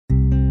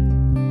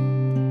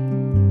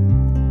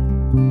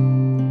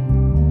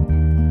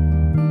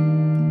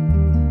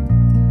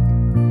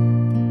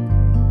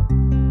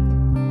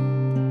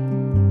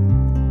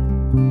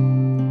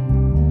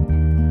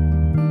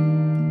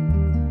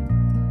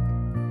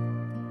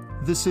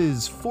This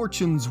is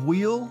Fortune's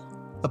Wheel,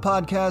 a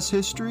podcast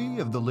history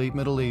of the late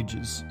Middle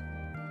Ages.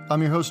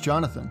 I'm your host,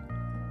 Jonathan.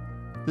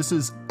 This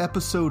is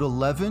episode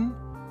 11,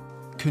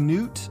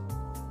 Canute,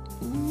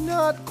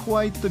 Not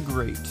Quite the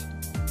Great.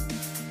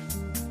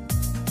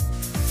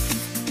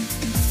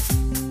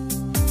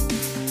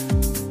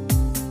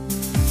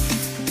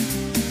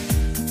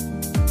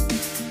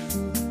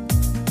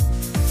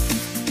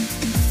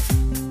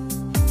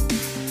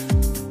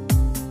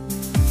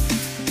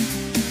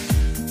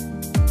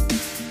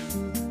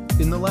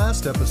 In the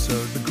last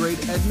episode, the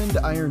great Edmund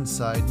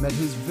Ironside met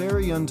his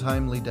very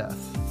untimely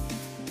death.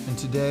 And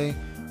today,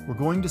 we're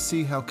going to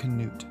see how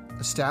Canute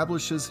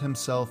establishes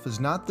himself as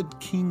not the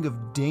king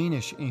of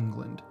Danish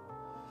England,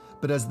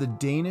 but as the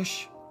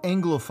Danish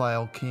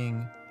Anglophile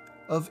king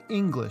of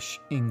English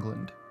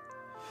England.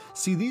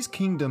 See, these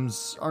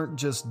kingdoms aren't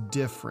just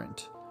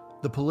different.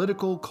 The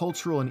political,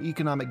 cultural, and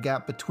economic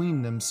gap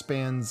between them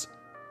spans,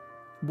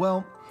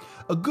 well,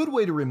 a good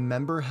way to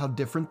remember how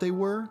different they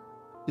were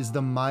is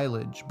the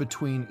mileage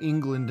between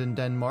England and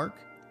Denmark,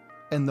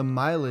 and the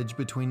mileage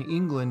between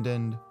England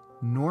and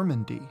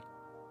Normandy.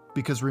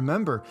 Because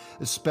remember,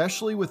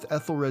 especially with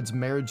Ethelred's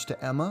marriage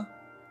to Emma,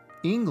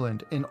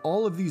 England in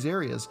all of these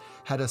areas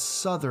had a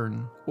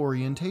southern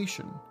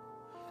orientation.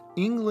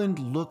 England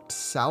looked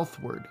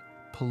southward,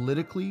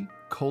 politically,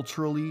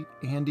 culturally,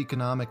 and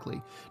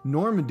economically.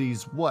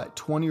 Normandy's,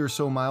 20 or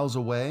so miles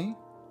away?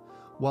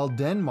 While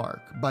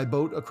Denmark, by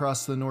boat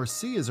across the North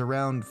Sea, is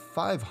around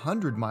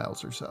 500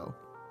 miles or so.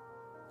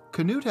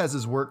 Canute has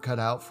his work cut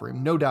out for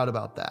him, no doubt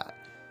about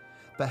that.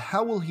 But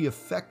how will he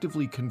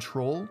effectively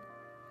control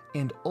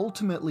and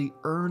ultimately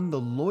earn the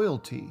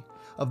loyalty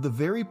of the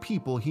very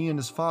people he and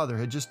his father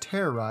had just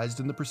terrorized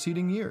in the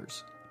preceding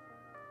years?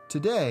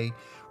 Today,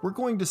 we're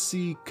going to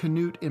see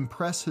Canute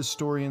impress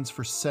historians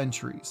for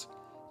centuries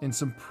in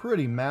some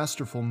pretty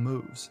masterful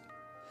moves,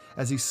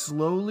 as he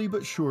slowly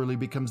but surely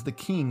becomes the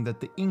king that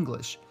the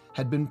English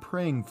had been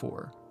praying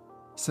for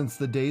since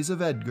the days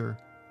of Edgar,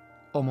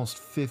 almost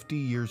 50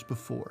 years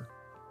before.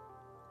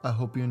 I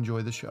hope you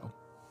enjoy the show.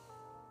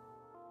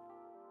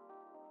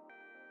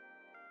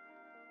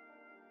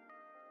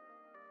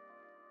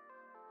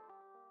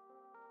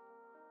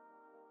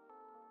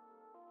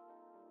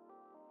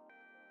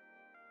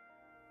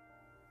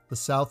 The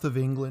south of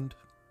England,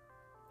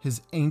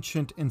 his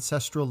ancient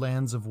ancestral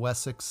lands of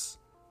Wessex,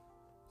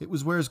 it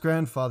was where his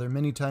grandfather,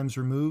 many times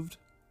removed,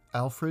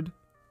 Alfred,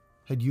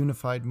 had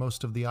unified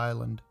most of the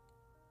island.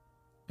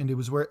 And it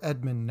was where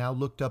Edmund now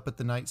looked up at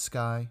the night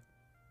sky,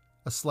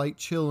 a slight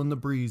chill in the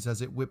breeze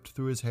as it whipped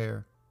through his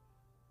hair.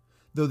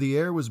 Though the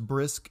air was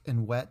brisk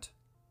and wet,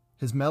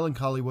 his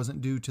melancholy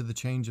wasn't due to the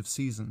change of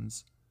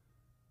seasons.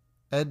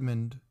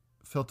 Edmund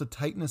felt a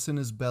tightness in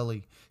his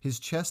belly. His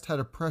chest had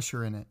a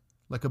pressure in it,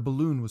 like a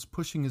balloon was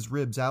pushing his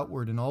ribs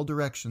outward in all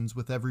directions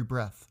with every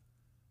breath.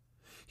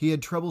 He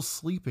had trouble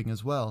sleeping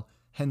as well,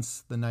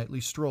 hence the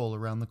nightly stroll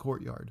around the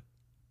courtyard.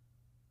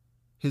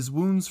 His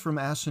wounds from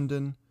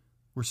Ashendon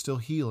were still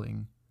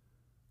healing.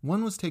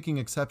 One was taking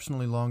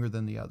exceptionally longer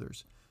than the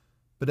others,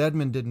 but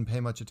Edmund didn't pay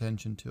much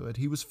attention to it.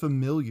 He was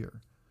familiar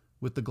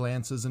with the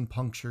glances and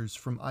punctures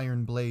from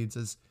iron blades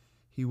as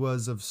he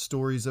was of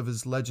stories of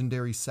his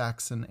legendary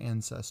Saxon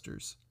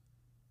ancestors.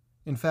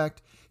 In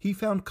fact, he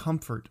found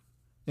comfort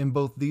in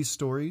both these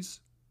stories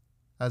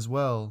as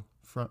well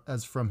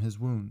as from his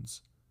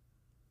wounds.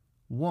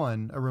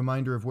 One, a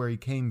reminder of where he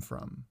came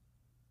from.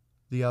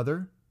 The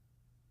other,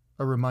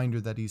 a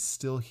reminder that he's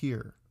still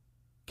here,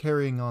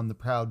 carrying on the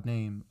proud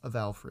name of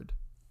Alfred.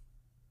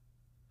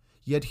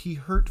 Yet he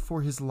hurt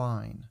for his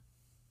line.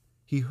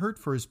 He hurt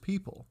for his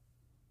people.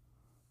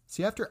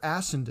 See, after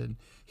Ashendon,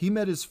 he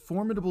met his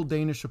formidable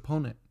Danish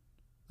opponent,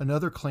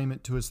 another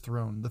claimant to his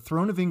throne, the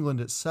throne of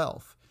England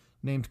itself,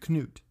 named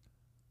Canute,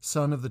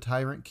 son of the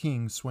tyrant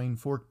king Sweyn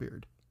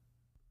Forkbeard,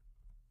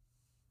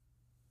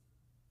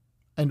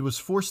 and was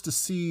forced to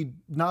cede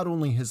not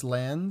only his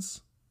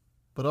lands,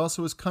 but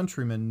also his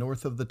countrymen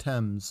north of the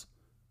Thames,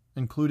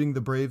 including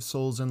the brave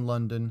souls in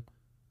London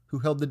who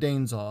held the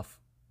Danes off,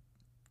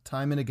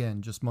 time and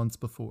again just months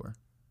before.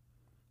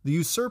 The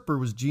usurper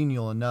was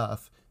genial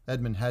enough,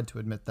 Edmund had to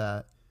admit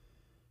that.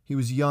 He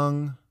was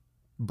young,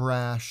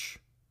 brash,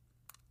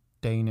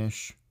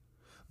 Danish,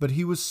 but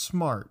he was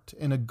smart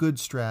and a good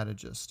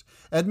strategist.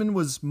 Edmund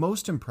was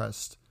most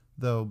impressed,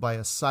 though, by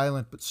a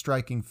silent but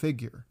striking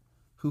figure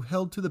who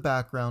held to the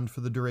background for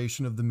the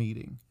duration of the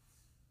meeting.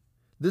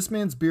 This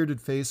man's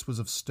bearded face was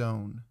of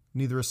stone,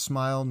 neither a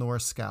smile nor a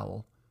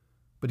scowl,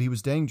 but he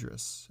was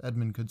dangerous,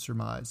 Edmund could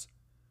surmise.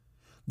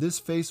 This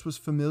face was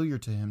familiar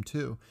to him,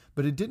 too,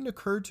 but it didn't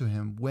occur to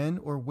him when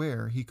or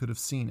where he could have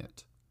seen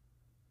it.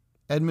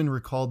 Edmund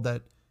recalled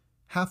that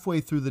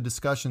halfway through the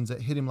discussions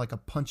it hit him like a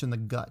punch in the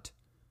gut.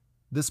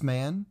 This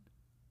man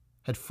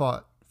had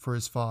fought for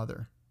his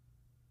father.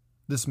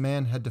 This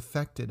man had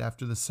defected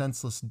after the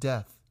senseless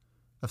death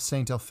of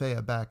Saint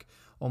Althea back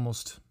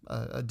almost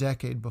a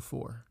decade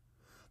before.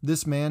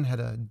 This man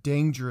had a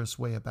dangerous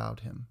way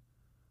about him,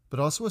 but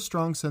also a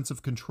strong sense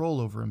of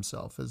control over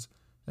himself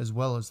as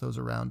well as those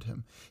around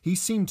him. He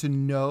seemed to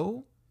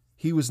know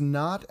he was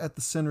not at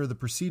the center of the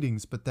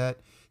proceedings, but that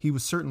he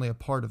was certainly a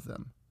part of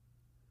them.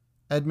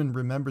 Edmund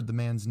remembered the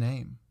man's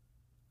name,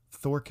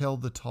 Thorkel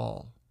the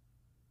Tall.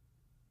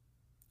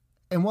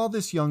 And while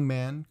this young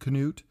man,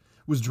 Canute,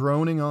 was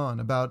droning on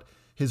about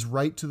his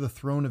right to the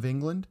throne of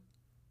England,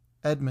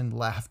 Edmund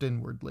laughed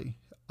inwardly,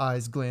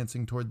 eyes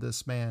glancing toward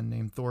this man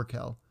named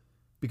Thorkel,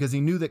 because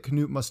he knew that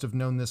Canute must have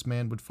known this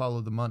man would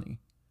follow the money.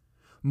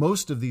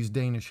 Most of these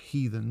Danish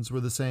heathens were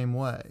the same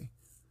way.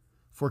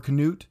 For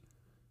Canute,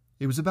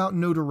 it was about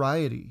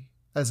notoriety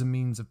as a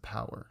means of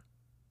power.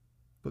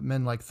 But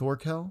men like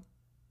Thorkel,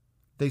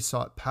 they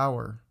sought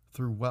power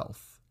through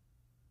wealth.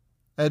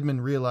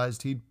 Edmund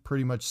realized he'd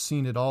pretty much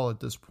seen it all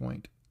at this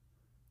point.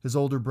 His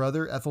older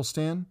brother,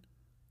 Ethelstan,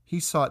 he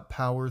sought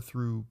power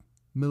through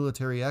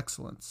military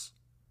excellence.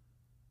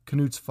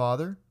 Canute's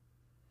father,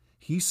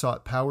 he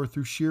sought power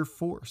through sheer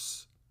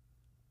force.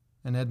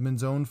 And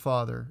Edmund's own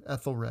father,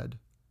 Ethelred,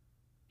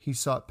 he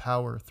sought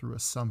power through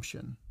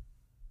assumption.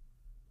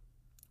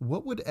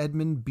 What would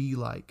Edmund be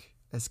like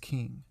as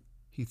king,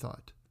 he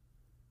thought.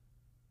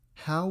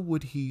 How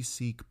would he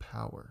seek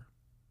power?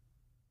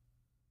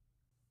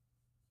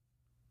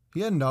 He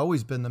hadn't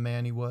always been the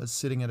man he was,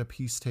 sitting at a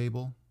peace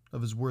table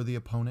of his worthy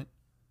opponent.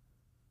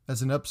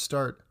 As an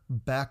upstart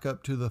back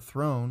up to the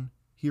throne,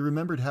 he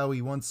remembered how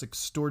he once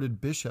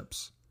extorted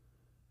bishops,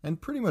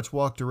 and pretty much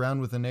walked around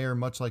with an air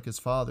much like his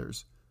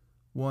father's,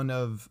 one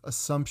of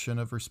assumption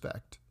of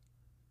respect.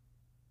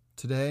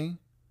 Today,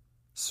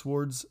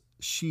 swords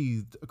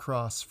sheathed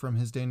across from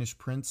his Danish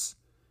prince,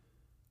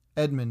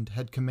 Edmund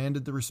had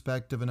commanded the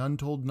respect of an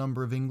untold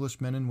number of English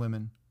men and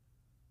women.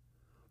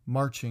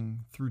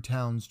 Marching through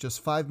towns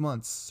just 5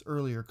 months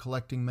earlier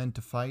collecting men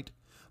to fight,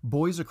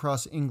 boys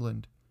across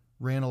England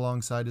ran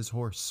alongside his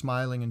horse,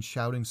 smiling and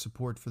shouting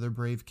support for their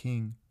brave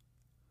king.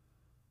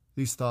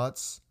 These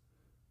thoughts,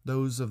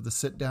 those of the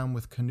sit-down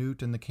with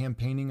Canute and the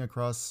campaigning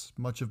across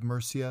much of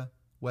Mercia,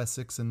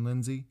 Wessex, and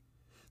Lindsey,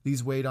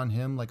 these weighed on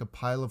him like a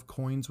pile of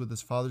coins with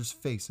his father's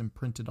face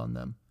imprinted on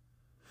them.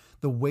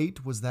 The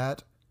weight was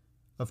that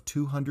of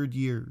 200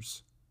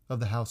 years of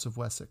the House of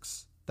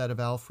Wessex, that of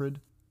Alfred,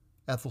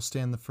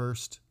 Ethelstan I,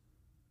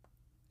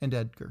 and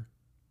Edgar.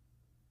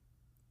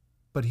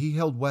 But he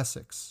held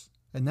Wessex,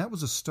 and that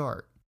was a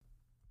start.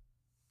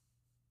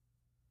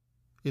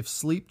 If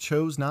sleep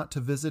chose not to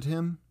visit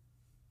him,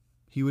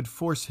 he would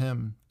force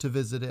him to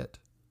visit it.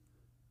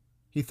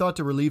 He thought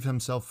to relieve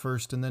himself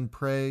first and then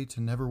pray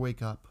to never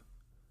wake up.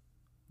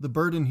 The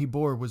burden he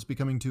bore was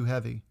becoming too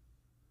heavy.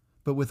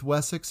 But with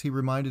Wessex, he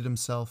reminded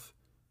himself,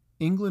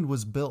 England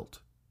was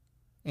built,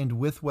 and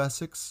with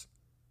Wessex,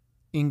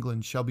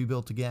 England shall be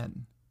built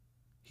again.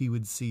 He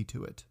would see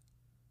to it.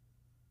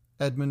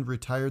 Edmund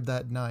retired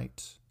that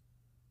night,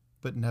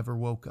 but never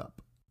woke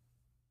up.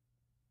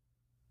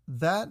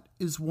 That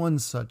is one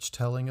such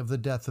telling of the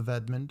death of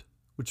Edmund,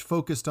 which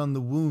focused on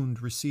the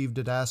wound received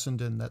at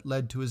Assendon that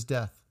led to his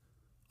death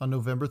on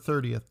November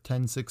 30th,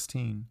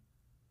 1016.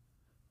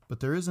 But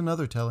there is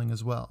another telling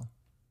as well.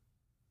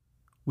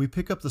 We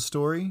pick up the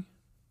story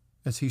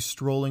as he's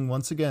strolling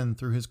once again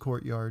through his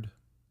courtyard.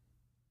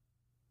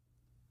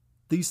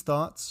 These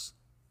thoughts,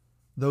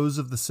 those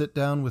of the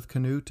sit-down with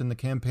Canute and the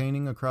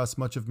campaigning across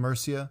much of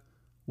Mercia,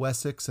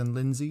 Wessex, and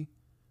Lindsey,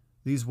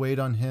 these weighed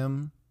on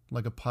him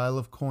like a pile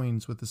of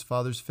coins with his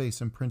father's face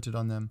imprinted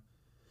on them,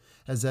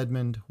 as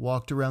Edmund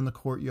walked around the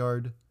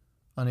courtyard,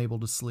 unable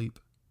to sleep.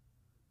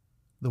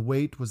 The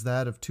weight was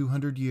that of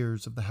 200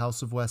 years of the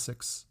House of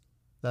Wessex,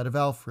 that of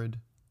Alfred,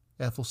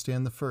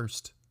 Ethelstan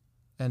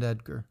I, and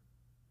Edgar.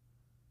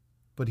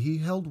 But he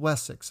held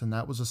Wessex, and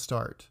that was a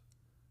start.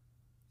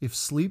 If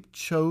sleep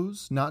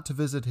chose not to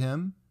visit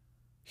him,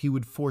 he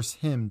would force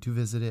him to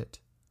visit it.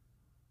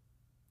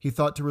 He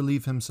thought to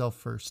relieve himself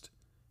first,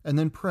 and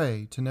then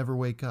pray to never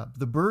wake up.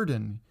 The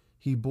burden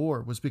he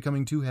bore was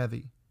becoming too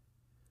heavy.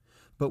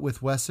 But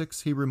with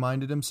Wessex, he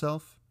reminded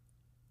himself,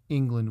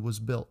 England was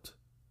built,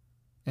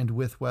 and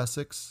with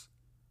Wessex,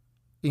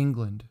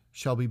 England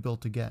shall be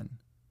built again.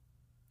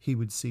 He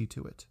would see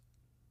to it.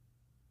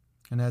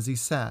 And as he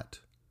sat,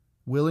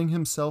 willing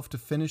himself to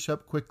finish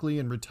up quickly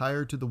and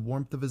retire to the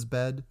warmth of his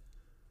bed,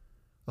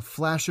 a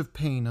flash of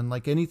pain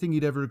unlike anything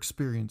he'd ever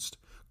experienced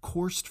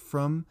coursed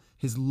from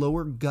his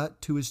lower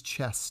gut to his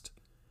chest.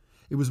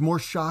 It was more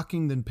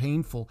shocking than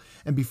painful,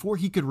 and before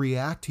he could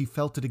react, he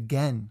felt it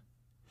again,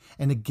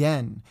 and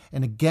again,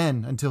 and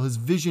again, until his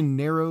vision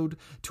narrowed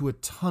to a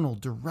tunnel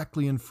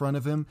directly in front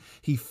of him.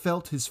 He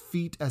felt his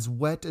feet as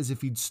wet as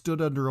if he'd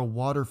stood under a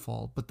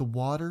waterfall, but the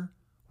water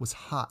was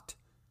hot.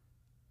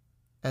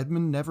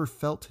 Edmund never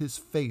felt his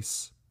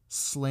face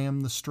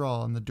slam the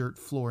straw on the dirt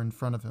floor in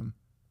front of him.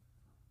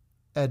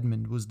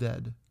 Edmund was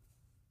dead.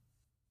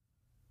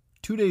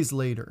 2 days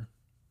later,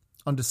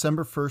 on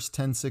December 1st,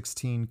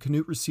 1016,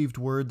 Canute received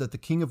word that the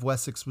King of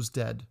Wessex was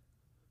dead.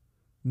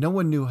 No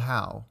one knew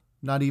how.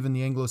 Not even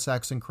the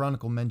Anglo-Saxon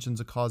Chronicle mentions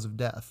a cause of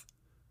death.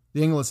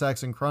 The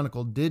Anglo-Saxon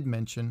Chronicle did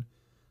mention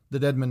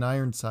that Edmund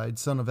Ironside,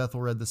 son of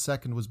Ethelred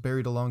II, was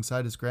buried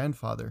alongside his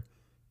grandfather,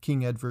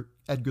 King Edgar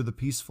the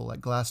Peaceful,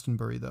 at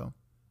Glastonbury, though.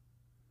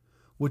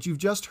 What you've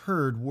just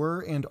heard were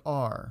and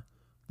are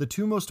the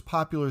two most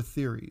popular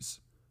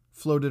theories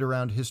floated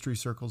around history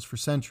circles for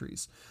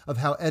centuries of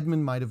how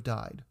Edmund might have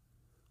died,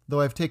 though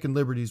I've taken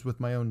liberties with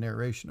my own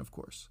narration, of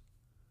course.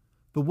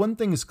 But one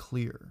thing is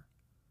clear.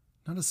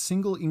 Not a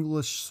single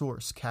English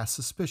source casts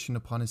suspicion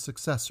upon his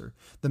successor,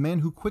 the man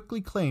who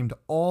quickly claimed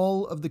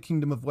all of the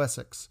Kingdom of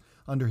Wessex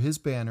under his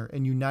banner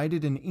and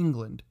united in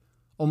England,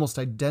 almost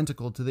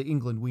identical to the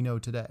England we know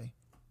today.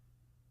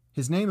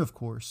 His name, of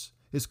course,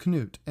 is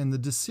Canute, and the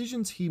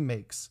decisions he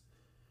makes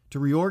to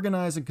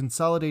reorganize and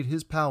consolidate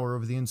his power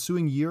over the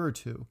ensuing year or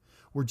two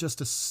were just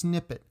a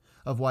snippet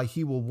of why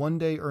he will one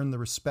day earn the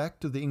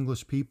respect of the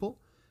English people,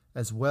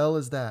 as well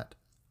as that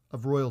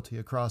of royalty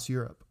across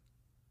Europe.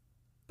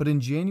 But in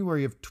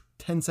January of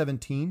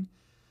 1017,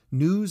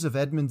 news of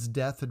Edmund's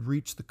death had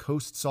reached the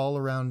coasts all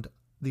around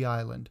the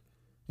island,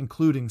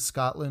 including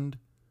Scotland,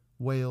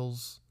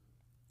 Wales,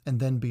 and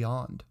then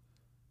beyond.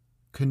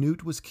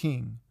 Canute was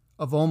king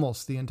of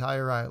almost the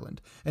entire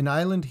island, an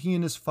island he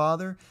and his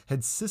father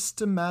had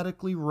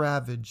systematically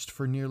ravaged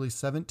for nearly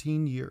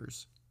 17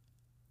 years.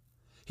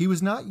 He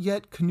was not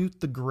yet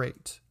Canute the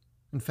Great.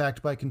 In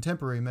fact, by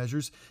contemporary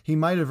measures, he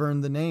might have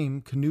earned the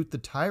name Canute the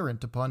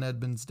Tyrant upon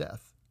Edmund's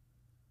death.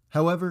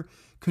 However,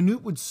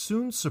 Canute would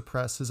soon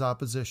suppress his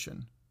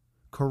opposition,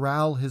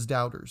 corral his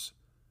doubters,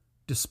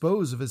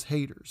 dispose of his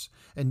haters,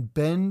 and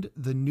bend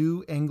the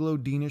new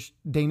Anglo-Danish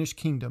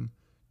kingdom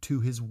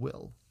to his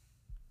will.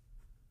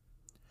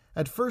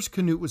 At first,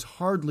 Canute was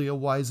hardly a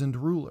wizened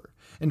ruler.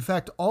 In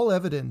fact, all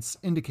evidence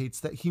indicates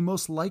that he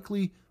most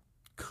likely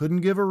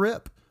couldn't give a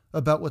rip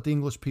about what the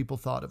English people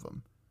thought of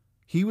him.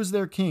 He was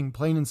their king,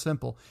 plain and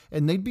simple,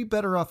 and they'd be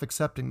better off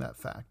accepting that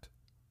fact.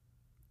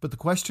 But the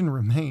question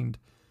remained,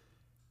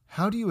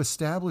 how do you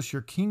establish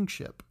your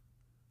kingship,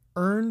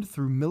 earned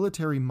through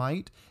military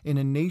might in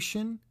a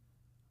nation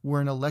where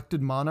an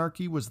elected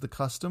monarchy was the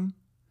custom,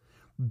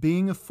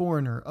 being a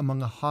foreigner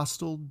among a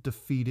hostile,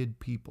 defeated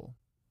people?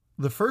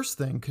 The first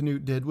thing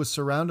Canute did was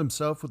surround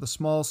himself with a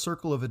small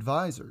circle of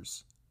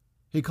advisors.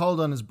 He called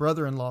on his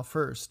brother-in-law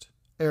first,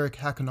 Eric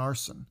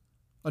Hakonarson,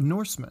 a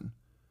Norseman,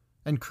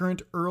 and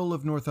current Earl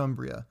of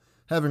Northumbria,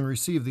 having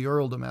received the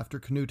earldom after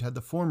Canute had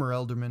the former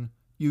ealdorman,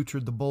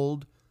 Uhtred the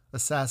Bold,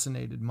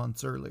 assassinated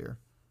months earlier.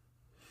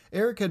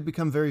 Eric had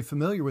become very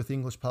familiar with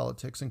English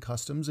politics and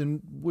customs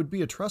and would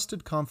be a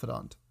trusted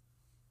confidant.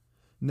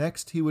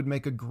 Next, he would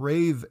make a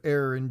grave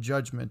error in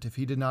judgment if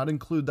he did not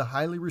include the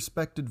highly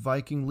respected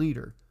Viking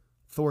leader,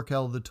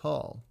 Thorkel the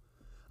Tall,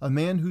 a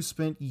man who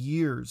spent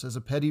years as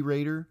a petty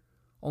raider,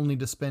 only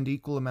to spend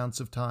equal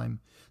amounts of time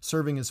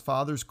serving his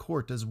father's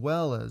court as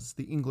well as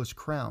the English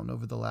crown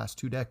over the last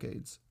 2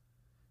 decades.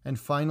 And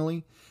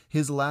finally,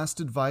 his last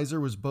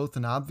advisor was both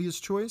an obvious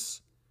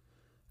choice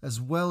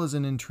as well as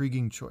an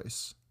intriguing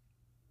choice.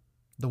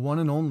 The one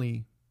and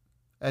only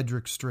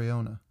Edric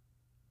Streona.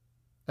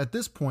 At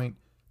this point,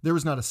 there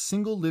was not a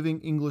single living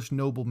English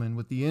nobleman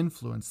with the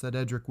influence that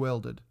Edric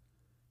wielded,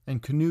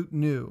 and Canute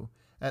knew,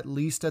 at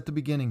least at the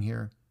beginning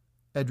here,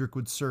 Edric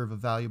would serve a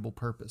valuable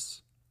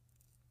purpose.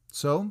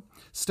 So,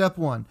 step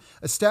 1,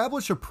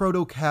 establish a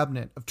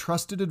proto-cabinet of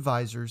trusted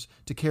advisors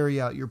to carry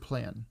out your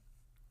plan.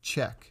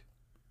 Check.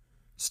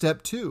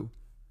 Step 2,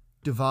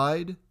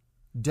 divide,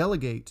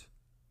 delegate,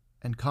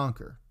 and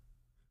conquer.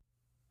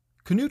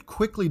 Canute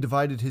quickly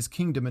divided his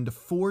kingdom into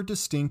 4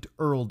 distinct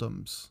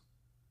earldoms.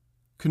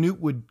 Canute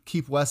would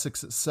keep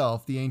Wessex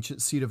itself, the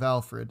ancient seat of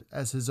Alfred,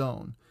 as his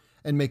own,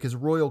 and make his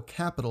royal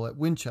capital at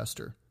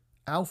Winchester,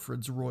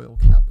 Alfred's royal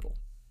capital.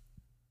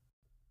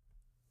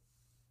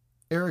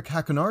 Eric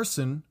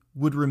Hakonarson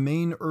would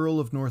remain Earl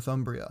of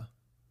Northumbria.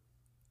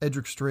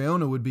 Edric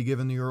Streona would be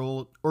given the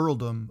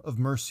earldom of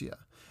Mercia.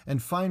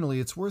 And finally,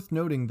 it's worth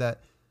noting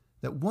that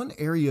one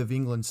area of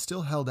England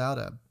still held out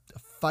a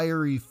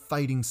fiery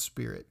fighting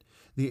spirit.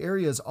 The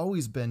area has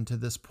always been to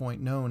this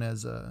point known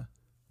as a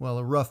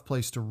rough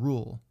place to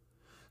rule.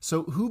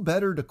 So who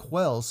better to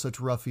quell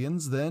such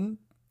ruffians than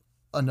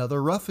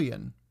another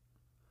ruffian?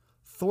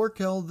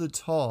 Thorkel the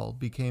Tall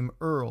became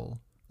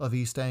Earl of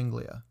East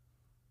Anglia.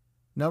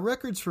 Now,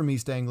 records from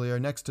East Anglia are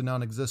next to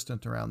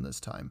non-existent around this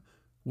time.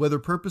 Whether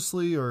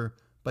purposely or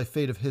by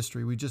fate of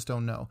history, we just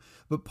don't know.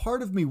 But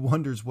part of me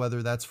wonders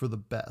whether that's for the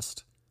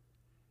best.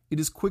 It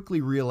is quickly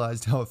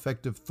realized how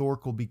effective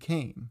Thorkel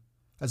became,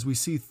 as we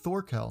see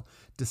Thorkel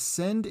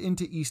descend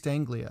into East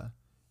Anglia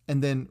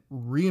and then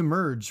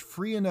re-emerge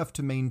free enough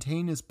to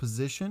maintain his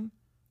position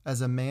as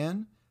a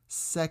man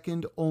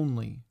second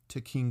only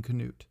to King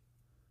Canute.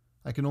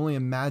 I can only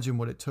imagine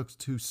what it took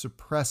to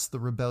suppress the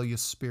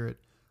rebellious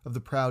spirit of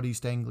the proud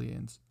East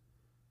Anglians.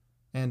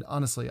 And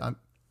honestly, I'm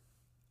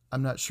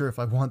not sure if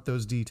I want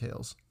those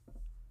details.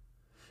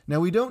 Now,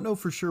 we don't know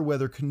for sure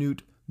whether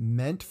Canute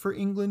meant for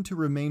England to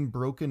remain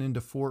broken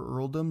into 4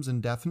 earldoms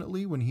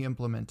indefinitely when he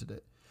implemented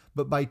it,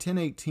 but by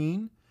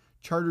 1018,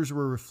 charters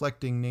were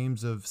reflecting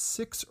names of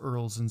 6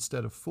 earls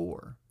instead of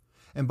 4,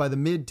 and by the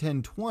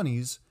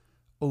mid-1020s,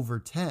 over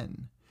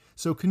 10.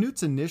 So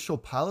Canute's initial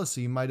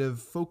policy might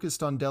have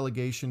focused on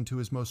delegation to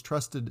his most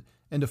trusted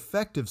and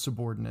effective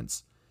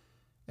subordinates,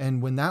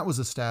 and when that was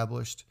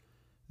established,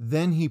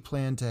 Then he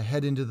planned to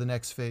head into the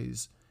next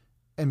phase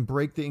and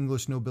break the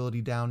English nobility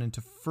down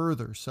into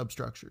further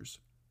substructures.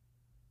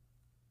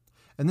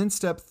 And then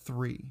step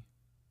 3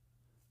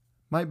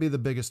 might be the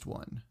biggest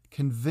one.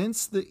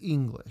 Convince the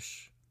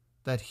English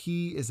that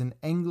he is an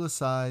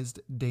anglicized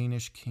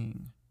Danish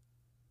king.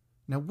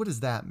 Now, what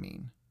does that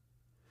mean?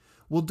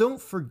 Well,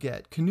 don't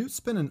forget, Canute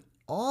spent an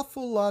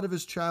awful lot of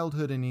his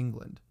childhood in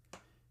England.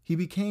 He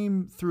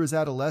became, through his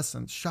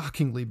adolescence,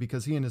 shockingly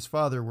because he and his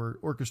father were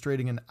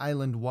orchestrating an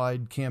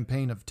island-wide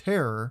campaign of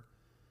terror,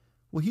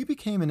 well, he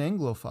became an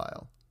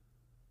Anglophile.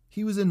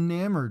 He was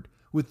enamored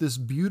with this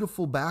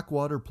beautiful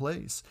backwater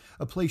place,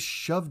 a place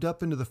shoved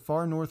up into the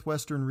far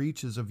northwestern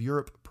reaches of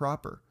Europe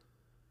proper.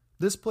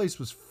 This place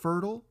was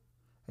fertile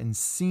and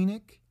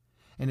scenic,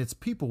 and its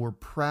people were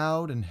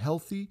proud and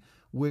healthy,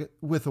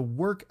 with a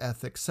work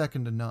ethic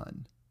second to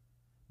none.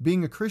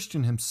 Being a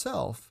Christian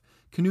himself,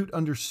 Canute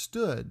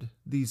understood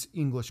these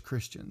English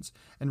Christians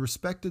and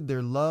respected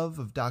their love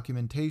of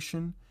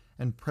documentation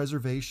and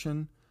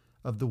preservation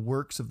of the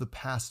works of the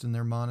past in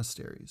their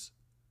monasteries.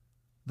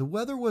 The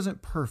weather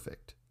wasn't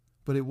perfect,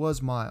 but it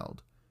was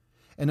mild.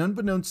 And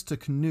unbeknownst to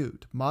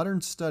Canute,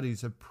 modern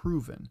studies have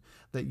proven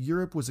that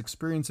Europe was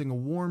experiencing a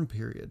warm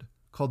period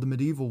called the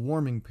medieval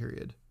warming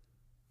period.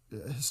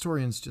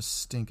 Historians just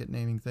stink at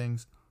naming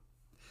things.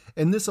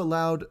 And this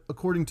allowed,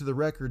 according to the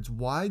records,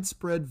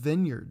 widespread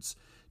vineyards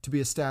to be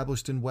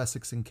established in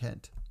Wessex and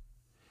Kent.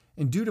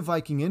 And due to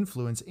Viking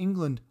influence,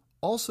 England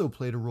also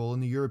played a role in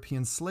the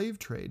European slave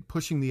trade,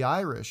 pushing the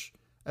Irish,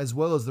 as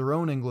well as their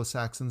own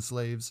Anglo-Saxon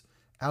slaves,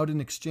 out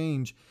in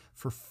exchange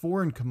for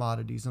foreign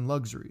commodities and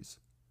luxuries.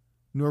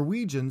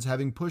 Norwegians,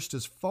 having pushed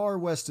as far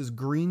west as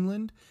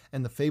Greenland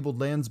and the fabled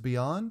lands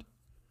beyond,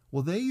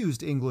 well, they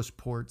used English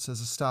ports as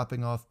a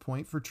stopping-off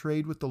point for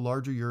trade with the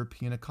larger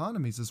European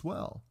economies as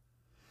well.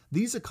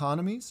 These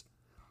economies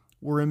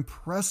were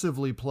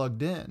impressively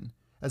plugged in,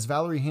 as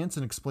Valerie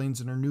Hansen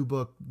explains in her new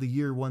book, The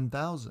Year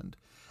 1000,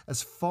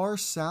 as far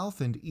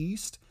south and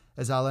east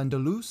as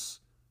Al-Andalus,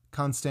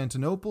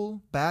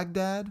 Constantinople,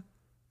 Baghdad,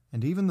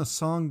 and even the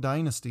Song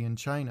dynasty in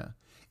China.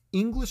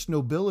 English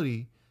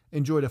nobility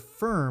enjoyed a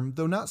firm,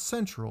 though not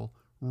central,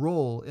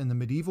 role in the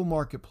medieval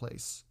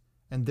marketplace,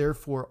 and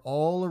therefore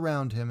all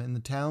around him in the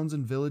towns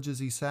and villages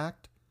he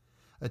sacked,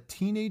 a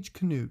teenage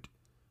Canute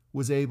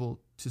was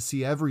able to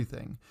see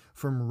everything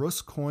from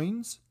Rus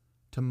coins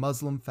to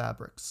Muslim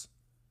fabrics.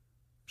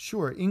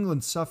 Sure,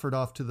 England suffered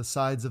off to the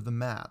sides of the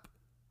map,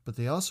 but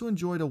they also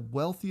enjoyed a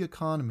wealthy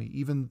economy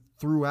even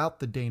throughout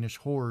the Danish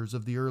horrors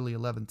of the early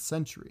 11th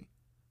century.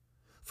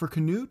 For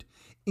Canute,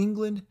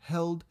 England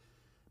held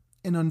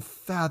an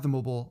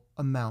unfathomable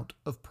amount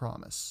of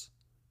promise,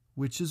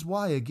 which is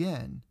why,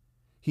 again,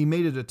 he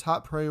made it a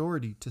top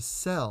priority to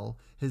sell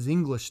his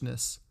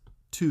Englishness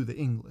to the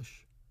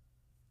English.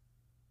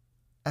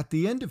 At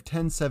the end of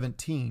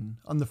 1017,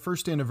 on the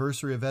first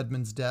anniversary of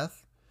Edmund's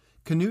death,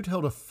 Canute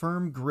held a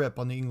firm grip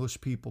on the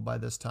English people by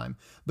this time,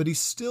 but he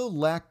still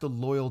lacked the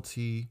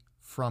loyalty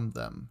from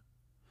them.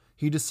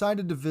 He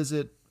decided to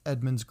visit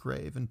Edmund's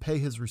grave and pay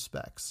his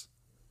respects.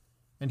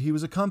 And he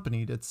was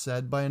accompanied, it's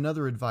said, by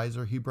another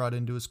advisor he brought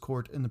into his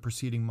court in the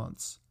preceding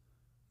months.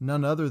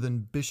 None other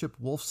than Bishop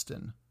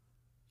Wulfstan.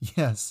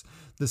 Yes,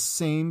 the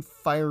same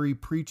fiery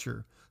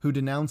preacher who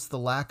denounced the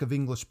lack of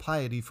English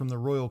piety from the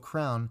royal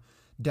crown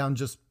down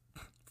just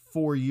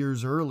 4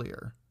 years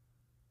earlier.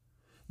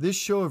 This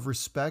show of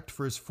respect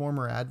for his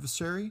former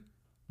adversary,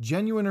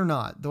 genuine or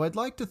not, though I'd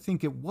like to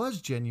think it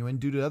was genuine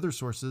due to other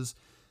sources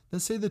that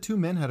say the two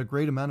men had a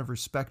great amount of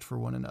respect for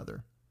one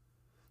another.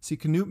 See,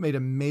 Canute made a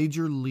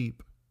major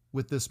leap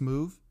with this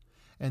move,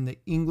 and the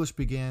English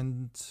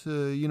began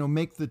to,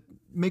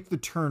 make the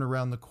turn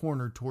around the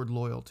corner toward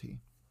loyalty.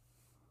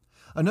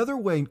 Another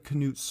way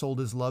Canute sold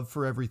his love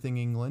for everything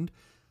England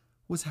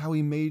was how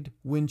he made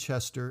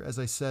Winchester, as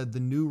I said, the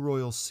new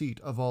royal seat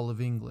of all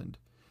of England.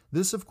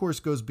 This, of course,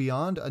 goes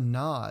beyond a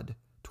nod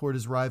toward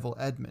his rival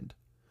Edmund.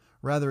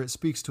 Rather, it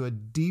speaks to a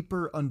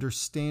deeper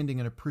understanding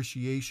and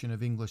appreciation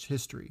of English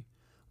history,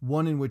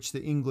 one in which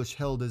the English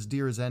held as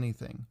dear as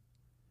anything.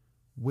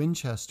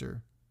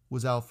 Winchester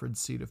was Alfred's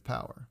seat of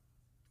power.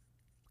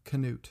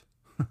 Canute.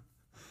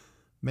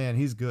 Man,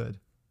 he's good.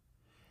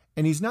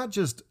 And he's not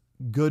just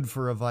good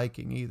for a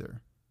Viking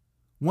either.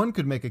 One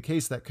could make a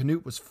case that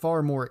Canute was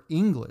far more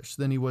English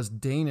than he was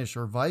Danish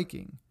or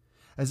Viking.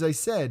 As I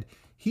said,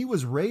 he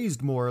was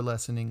raised more or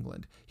less in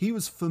England. He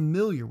was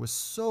familiar with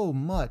so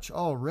much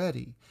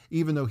already,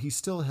 even though he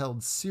still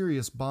held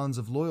serious bonds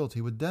of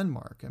loyalty with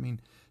Denmark. I mean,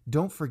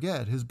 don't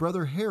forget, his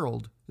brother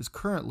Harold is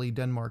currently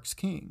Denmark's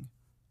king.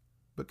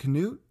 But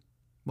Canute,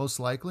 most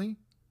likely,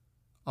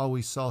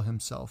 always saw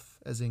himself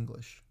as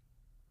English.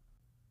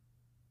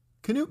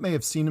 Canute may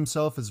have seen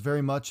himself as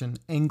very much an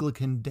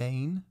Anglican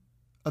Dane,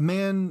 a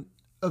man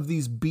of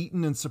these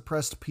beaten and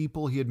suppressed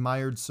people he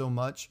admired so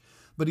much,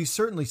 but he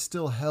certainly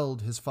still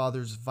held his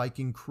father's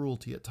Viking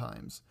cruelty at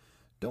times.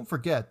 Don't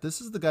forget, this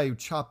is the guy who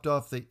chopped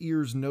off the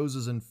ears,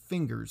 noses, and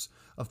fingers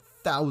of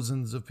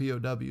thousands of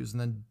POWs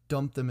and then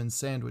dumped them in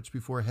Sandwich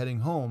before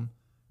heading home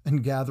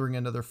and gathering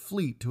another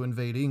fleet to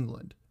invade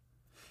England.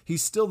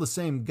 He's still the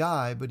same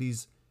guy, but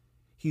he's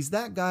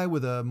that guy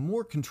with a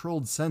more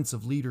controlled sense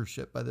of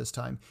leadership by this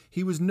time.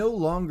 He was no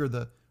longer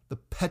the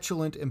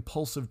petulant,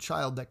 impulsive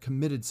child that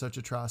committed such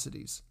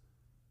atrocities.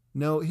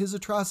 No, his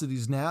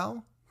atrocities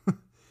now,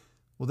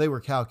 well, they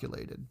were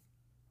calculated.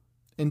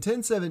 In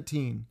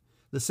 1017,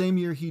 the same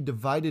year he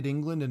divided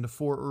England into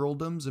 4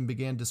 earldoms and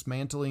began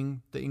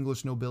dismantling the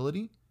English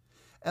nobility,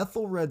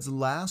 Ethelred's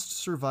last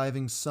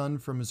surviving son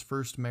from his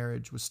first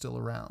marriage was still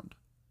around.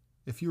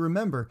 If you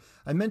remember,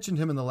 I mentioned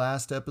him in the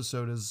last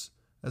episode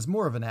as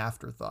more of an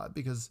afterthought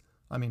because,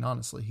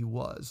 honestly, he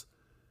was.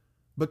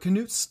 But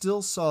Canute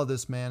still saw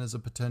this man as a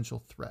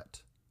potential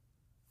threat.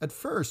 At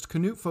first,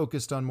 Canute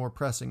focused on more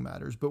pressing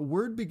matters, but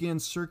word began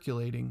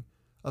circulating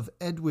of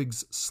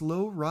Edwig's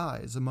slow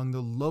rise among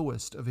the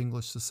lowest of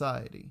English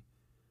society.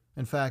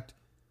 In fact,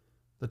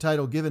 the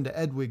title given to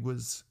Edwig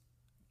was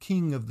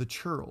King of the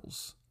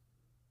Churls.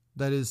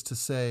 That is to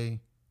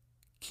say,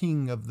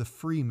 King of the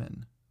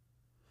Freemen.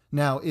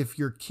 Now, if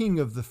you're King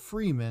of the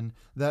Freemen,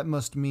 that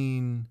must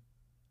mean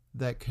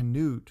that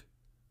Canute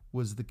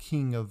was the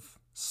king of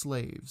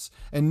slaves,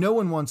 and no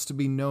one wants to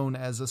be known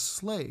as a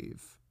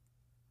slave.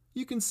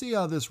 You can see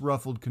how this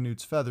ruffled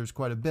Canute's feathers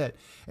quite a bit,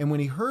 and when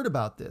he heard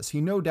about this,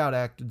 he no doubt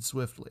acted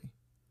swiftly.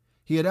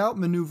 He had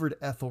outmaneuvered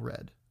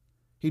Ethelred.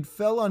 He'd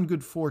fell on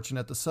good fortune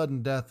at the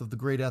sudden death of the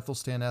great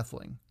Ethelstan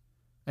Etheling,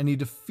 and he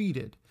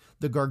defeated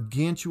the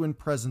gargantuan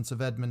presence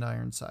of Edmund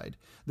Ironside.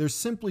 There's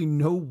simply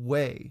no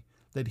way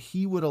that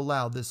he would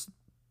allow this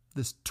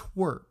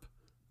twerp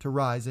to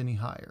rise any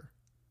higher.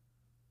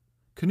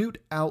 Canute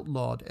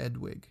outlawed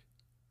Edwig,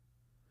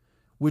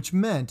 which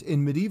meant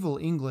in medieval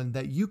England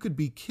that you could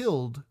be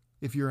killed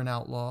if you're an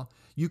outlaw.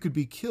 You could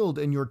be killed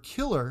and your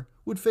killer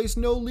would face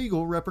no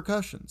legal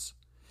repercussions.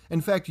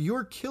 In fact,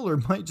 your killer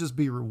might just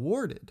be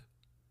rewarded.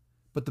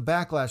 But the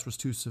backlash was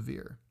too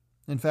severe.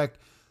 In fact,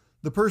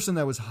 the person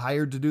that was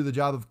hired to do the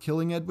job of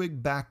killing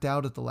Edwig backed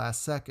out at the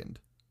last second,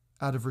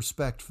 out of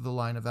respect for the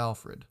line of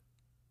Alfred.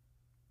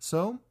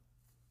 So,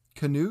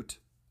 Canute,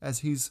 as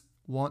he's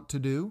wont to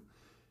do,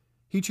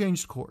 he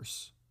changed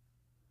course.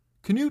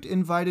 Canute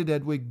invited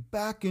Edwig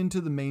back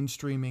into the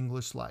mainstream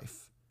English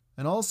life,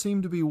 and all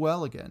seemed to be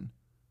well again.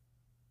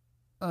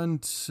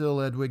 Until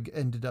Edwig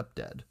ended up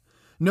dead.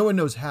 No one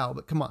knows how,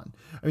 but come on.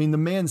 The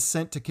man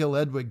sent to kill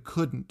Edwig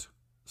couldn't.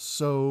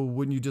 So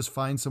wouldn't you just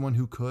find someone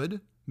who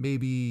could?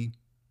 Maybe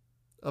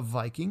a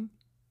Viking?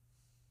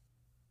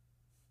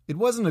 It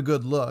wasn't a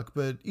good look,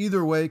 but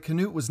either way,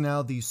 Canute was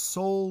now the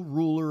sole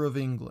ruler of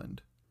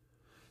England.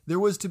 There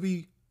was to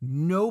be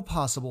no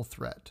possible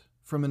threat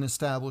from an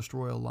established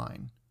royal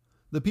line.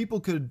 The people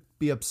could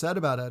be upset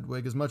about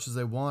Edwig as much as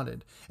they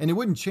wanted, and it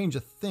wouldn't change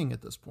a thing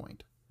at this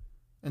point.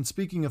 And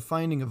speaking of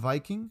finding a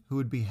Viking who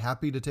would be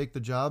happy to take the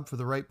job for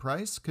the right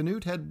price,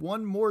 Canute had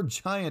one more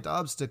giant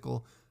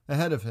obstacle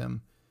ahead of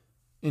him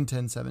in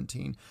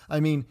 1017.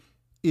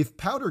 If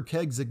powder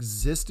kegs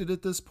existed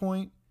at this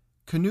point,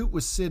 Canute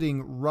was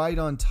sitting right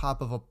on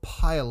top of a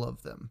pile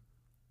of them,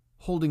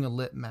 holding a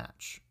lit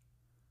match.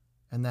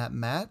 And that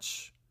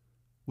match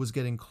was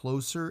getting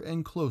closer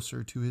and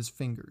closer to his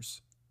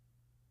fingers.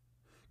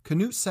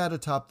 Canute sat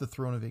atop the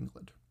throne of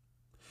England,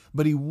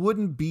 but he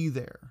wouldn't be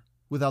there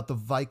without the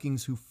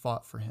Vikings who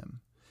fought for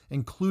him,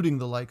 including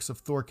the likes of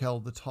Thorkel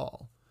the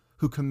Tall,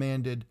 who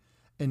commanded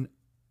an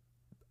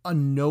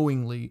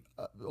unknowingly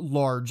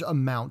large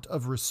amount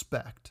of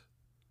respect.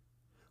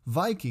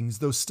 Vikings,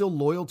 though still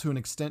loyal to an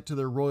extent to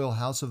their royal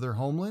house of their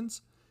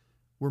homelands,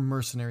 were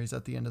mercenaries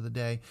at the end of the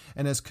day,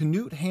 and as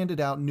Canute handed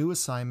out new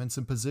assignments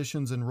and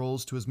positions and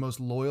roles to his most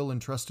loyal and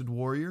trusted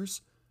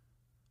warriors,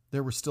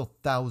 there were still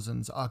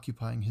thousands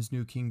occupying his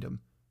new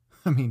kingdom.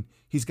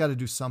 He's got to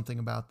do something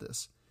about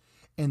this.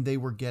 And they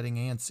were getting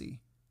antsy.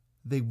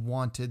 They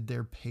wanted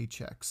their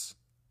paychecks.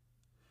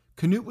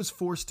 Canute was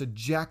forced to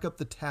jack up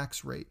the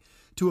tax rate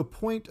to a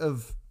point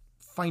of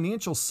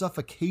financial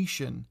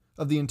suffocation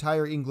of the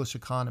entire English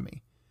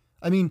economy.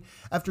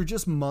 After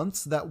just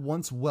months, that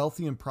once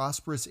wealthy and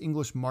prosperous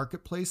English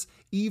marketplace,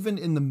 even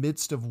in the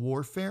midst of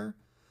warfare,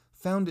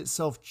 found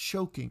itself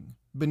choking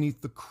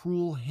beneath the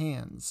cruel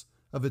hands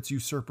of its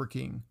usurper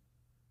king.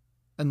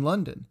 And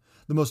London,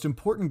 the most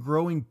important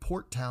growing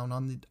port town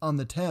on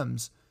the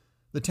Thames,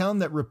 the town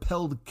that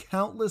repelled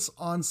countless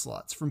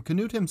onslaughts from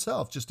Canute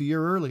himself just a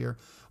year earlier,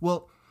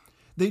 well,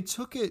 they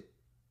took it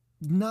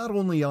not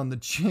only on the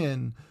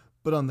chin,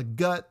 but on the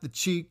gut, the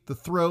cheek, the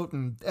throat,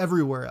 and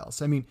everywhere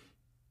else.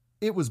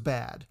 It was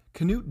bad.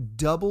 Canute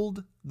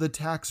doubled the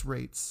tax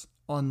rates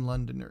on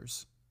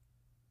Londoners.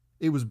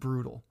 It was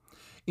brutal.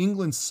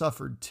 England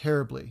suffered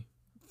terribly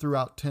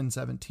throughout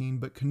 1017,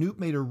 but Canute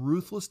made a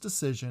ruthless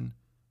decision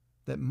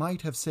that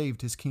might have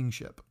saved his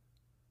kingship.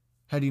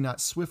 Had he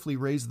not swiftly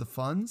raised the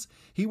funds,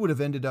 he would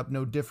have ended up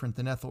no different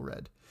than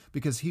Ethelred,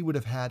 because he would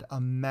have had a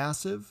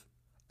massive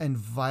and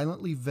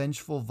violently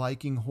vengeful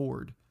Viking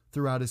horde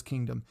throughout his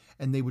kingdom,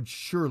 and they would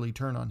surely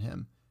turn on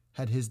him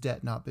had his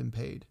debt not been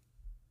paid.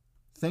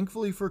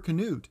 Thankfully for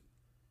Canute,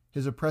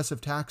 his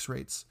oppressive tax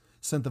rates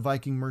sent the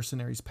Viking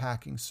mercenaries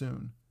packing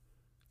soon.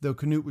 though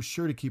Canute was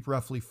sure to keep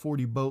roughly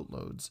 40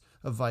 boatloads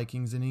of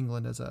Vikings in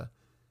England as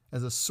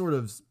a sort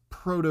of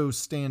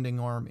proto-standing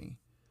army.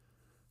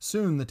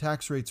 Soon the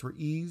tax rates were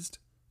eased,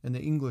 and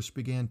the English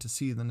began to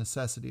see the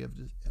necessity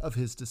of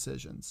his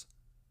decisions.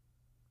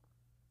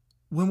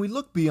 When we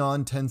look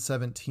beyond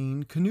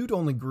 1017, Canute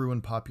only grew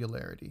in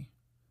popularity.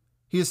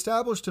 He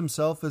established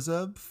himself as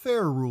a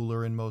fair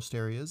ruler in most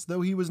areas,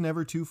 though he was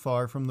never too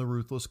far from the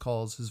ruthless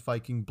calls his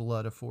Viking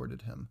blood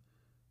afforded him.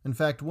 In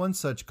fact, one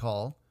such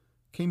call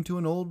came to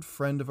an old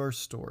friend of our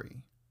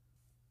story.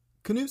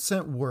 Canute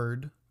sent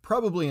word,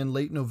 probably in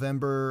late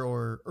November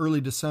or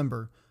early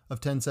December of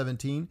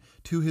 1017,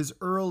 to his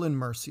earl in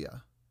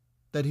Mercia,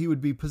 that he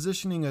would be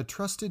positioning a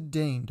trusted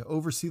Dane to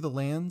oversee the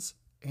lands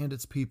and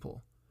its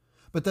people,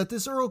 but that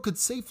this earl could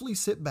safely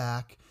sit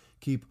back,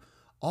 keep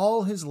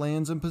all his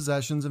lands and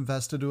possessions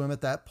invested to him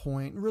at that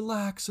point, and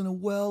relax in a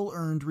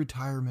well-earned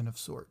retirement of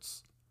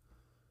sorts.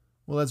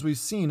 Well, as we've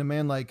seen, a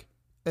man like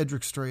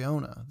Edric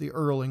Streona, the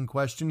earl in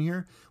question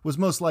here, was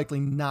most likely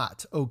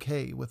not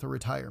okay with a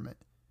retirement.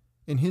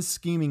 In his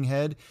scheming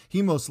head,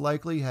 he most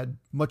likely had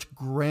much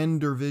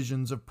grander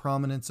visions of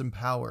prominence and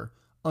power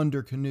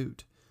under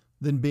Canute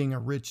than being a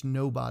rich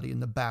nobody in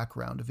the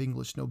background of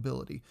English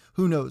nobility.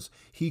 Who knows,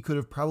 he could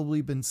have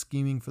probably been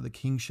scheming for the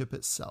kingship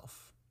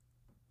itself.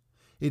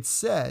 It's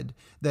said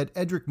that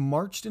Edric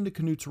marched into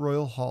Canute's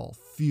royal hall,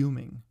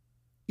 fuming.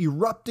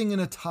 Erupting in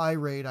a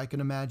tirade, I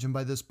can imagine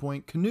by this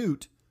point,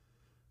 Canute,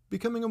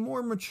 becoming a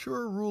more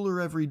mature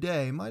ruler every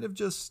day, might have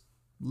just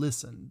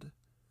listened.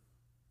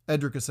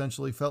 Edric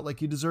essentially felt like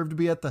he deserved to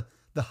be at the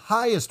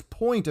highest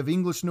point of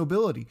English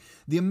nobility.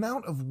 The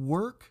amount of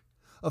work,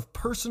 of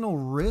personal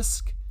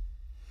risk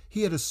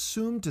he had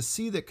assumed to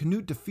see that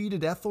Canute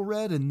defeated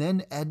Ethelred and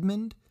then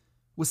Edmund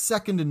was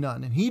second to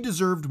none, and he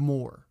deserved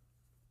more.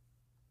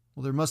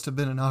 Well, there must have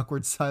been an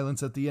awkward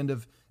silence at the end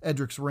of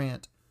Edric's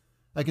rant.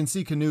 I can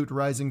see Canute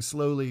rising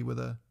slowly with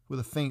a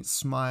faint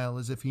smile,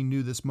 as if he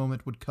knew this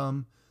moment would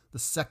come the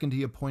second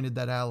he appointed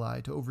that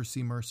ally to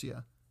oversee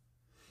Mercia.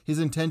 His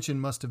intention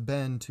must have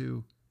been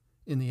to,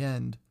 in the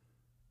end,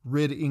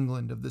 rid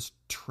England of this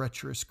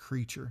treacherous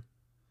creature.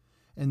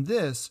 And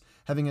this,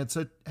 having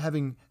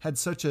had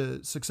such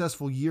a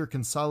successful year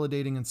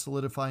consolidating and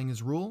solidifying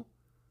his rule,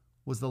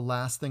 was the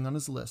last thing on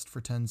his list for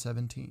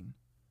 1017.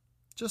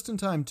 Just in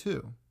time,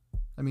 too.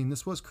 I mean,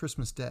 this was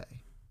Christmas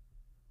Day.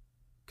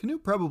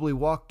 Canute probably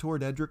walked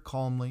toward Edric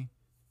calmly,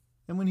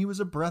 and when he was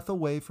a breath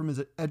away from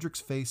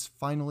Edric's face,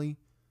 finally,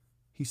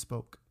 he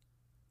spoke.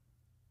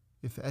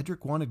 If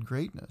Edric wanted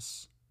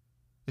greatness,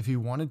 if he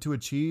wanted to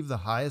achieve the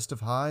highest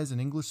of highs in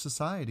English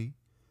society,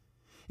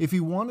 if he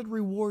wanted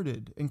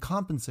rewarded and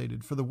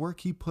compensated for the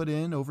work he put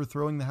in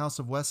overthrowing the House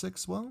of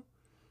Wessex, well,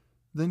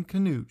 then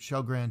Canute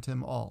shall grant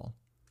him all.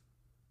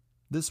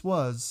 This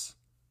was,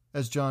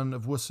 as John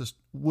of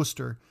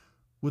Worcester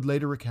would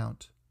later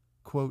recount,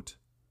 quote,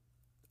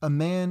 a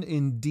man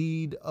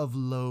indeed of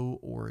low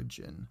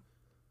origin,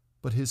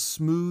 but his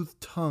smooth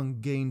tongue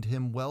gained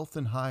him wealth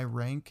and high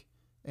rank,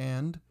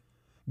 and,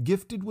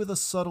 gifted with a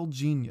subtle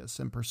genius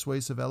and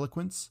persuasive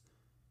eloquence,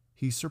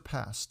 he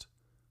surpassed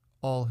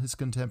all his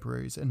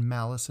contemporaries in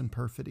malice and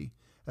perfidy,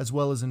 as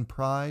well as in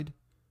pride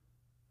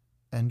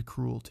and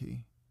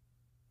cruelty.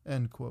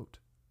 End quote.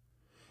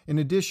 In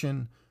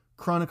addition,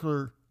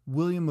 chronicler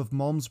William of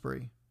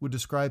Malmesbury would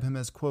describe him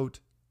as, quote,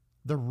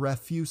 the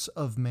refuse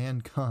of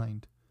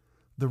mankind,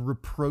 the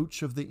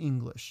reproach of the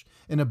English,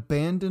 an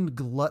abandoned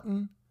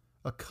glutton,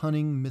 a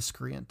cunning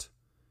miscreant,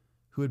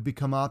 who had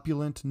become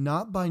opulent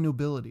not by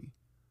nobility,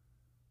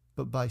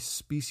 but by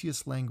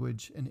specious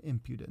language and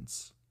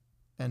impudence.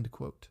 End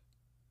quote.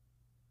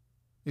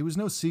 It was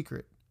no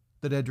secret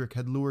that Edric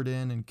had lured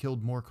in and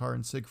killed Morcar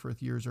and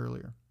Sigfrith years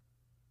earlier.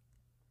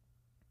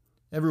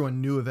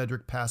 Everyone knew of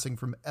Edric passing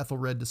from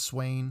Ethelred to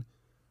Sweyn,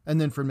 and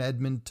then from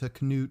Edmund to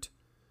Canute,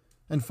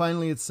 and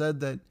finally it's said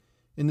that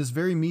in this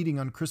very meeting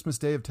on Christmas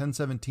Day of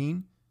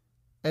 1017,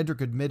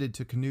 Edric admitted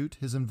to Canute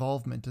his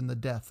involvement in the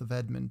death of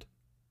Edmund.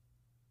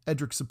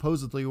 Edric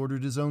supposedly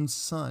ordered his own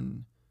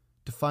son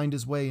to find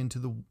his way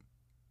into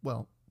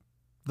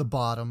the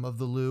bottom of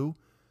the Loo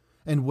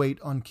and wait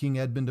on King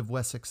Edmund of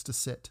Wessex to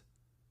sit.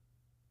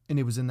 And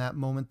it was in that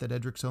moment that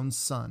Edric's own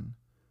son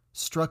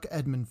struck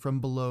Edmund from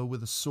below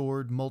with a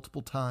sword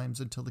multiple times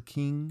until the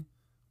king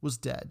was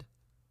dead.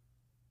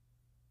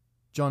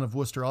 John of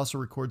Worcester also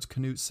records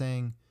Canute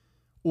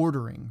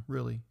ordering,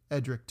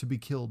 Edric to be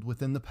killed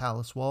within the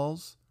palace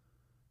walls,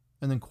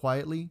 and then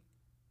quietly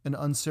and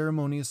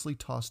unceremoniously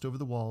tossed over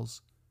the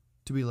walls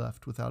to be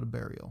left without a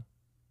burial.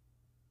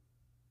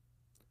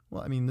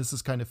 Well, I mean, this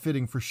is kind of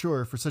fitting for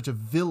sure for such a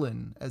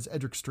villain as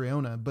Edric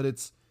Streona, but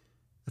it's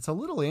a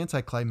little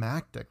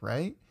anticlimactic,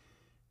 right?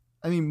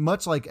 I mean,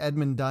 much like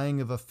Edmund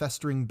dying of a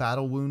festering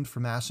battle wound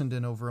from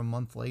Ashendon over a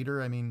month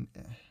later,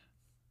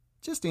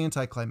 just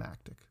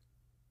anticlimactic.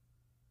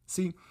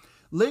 See,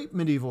 late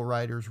medieval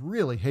writers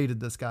really hated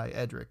this guy,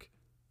 Edric,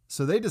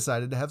 so they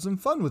decided to have some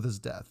fun with his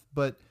death,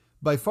 but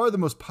by far the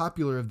most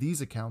popular of these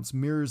accounts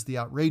mirrors the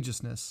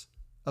outrageousness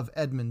of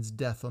Edmund's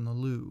death on the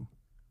Loo.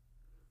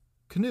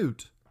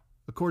 Canute,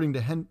 according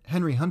to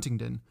Henry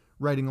Huntingdon,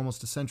 writing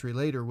almost a century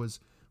later, was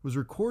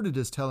recorded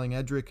as telling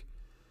Edric,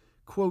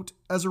 quote,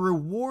 "As a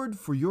reward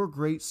for your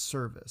great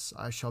service,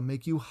 I shall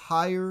make you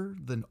higher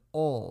than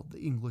all the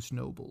English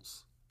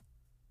nobles."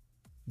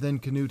 Then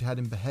Canute had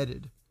him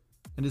beheaded,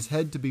 and his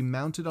head to be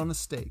mounted on a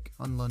stake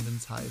on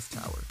London's highest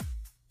tower.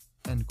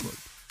 End quote.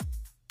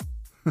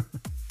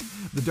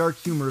 The dark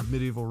humor of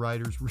medieval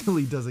writers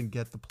really doesn't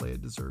get the play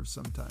it deserves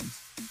sometimes.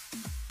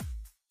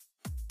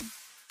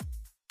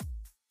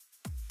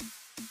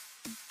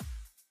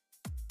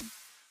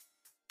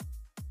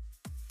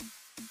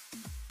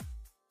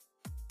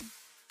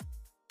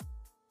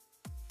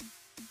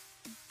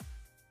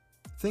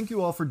 Thank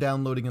you all for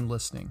downloading and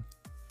listening.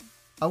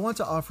 I want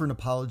to offer an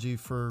apology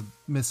for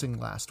missing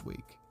last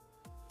week.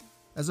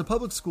 As a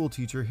public school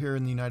teacher here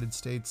in the United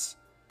States,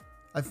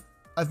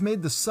 I've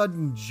made the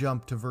sudden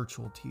jump to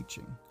virtual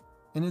teaching,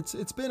 and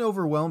it's been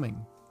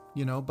overwhelming,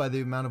 by the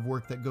amount of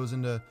work that goes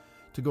into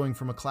going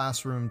from a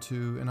classroom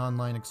to an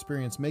online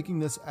experience, making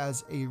this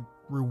as a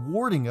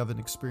rewarding of an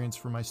experience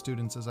for my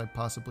students as I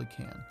possibly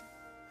can.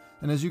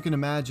 And as you can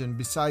imagine,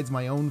 besides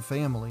my own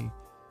family,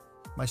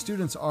 my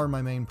students are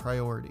my main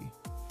priority.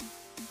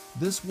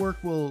 This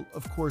work will,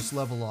 of course,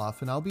 level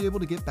off, and I'll be able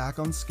to get back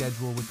on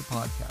schedule with the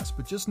podcast,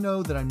 but just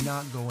know that I'm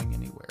not going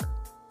anywhere.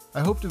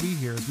 I hope to be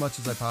here as much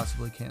as I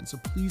possibly can, so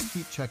please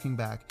keep checking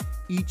back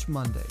each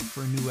Monday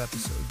for a new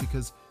episode,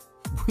 because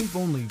we've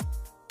only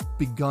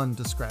begun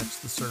to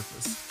scratch the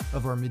surface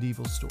of our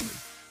medieval story.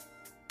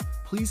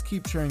 Please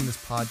keep sharing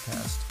this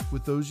podcast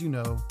with those you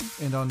know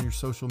and on your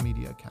social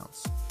media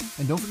accounts.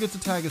 And don't forget to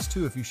tag us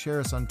too if you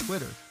share us on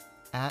Twitter,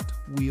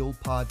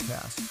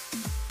 @WheelPodcast.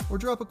 Or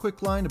drop a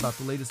quick line about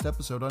the latest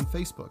episode on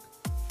Facebook,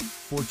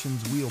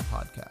 Fortune's Wheel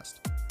Podcast.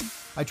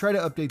 I try to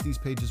update these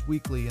pages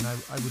weekly, and I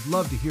would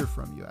love to hear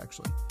from you,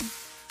 actually.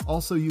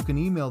 Also, you can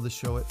email the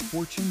show at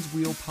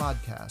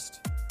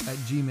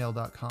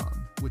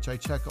fortuneswheelpodcast@gmail.com, which I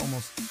check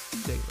almost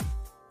daily.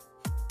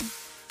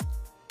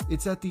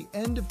 It's at the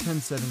end of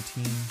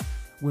 1017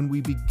 when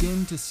we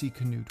begin to see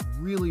Canute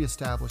really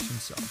establish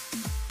himself,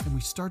 and we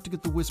start to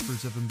get the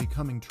whispers of him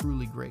becoming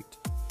truly great.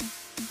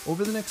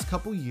 Over the next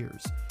couple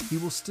years, he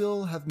will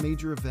still have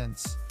major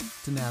events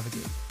to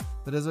navigate.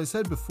 But as I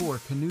said before,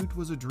 Canute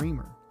was a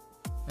dreamer.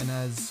 And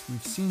as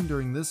we've seen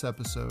during this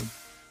episode,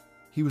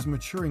 he was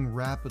maturing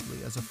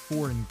rapidly as a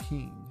foreign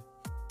king.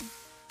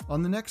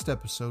 On the next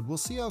episode, we'll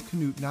see how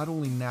Canute not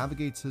only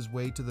navigates his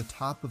way to the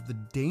top of the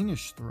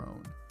Danish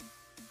throne,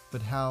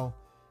 but how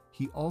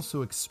he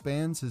also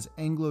expands his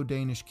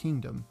Anglo-Danish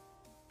kingdom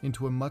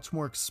into a much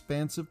more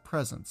expansive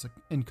presence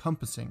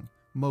encompassing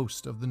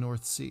most of the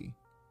North Sea.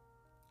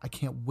 I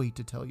can't wait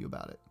to tell you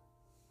about it.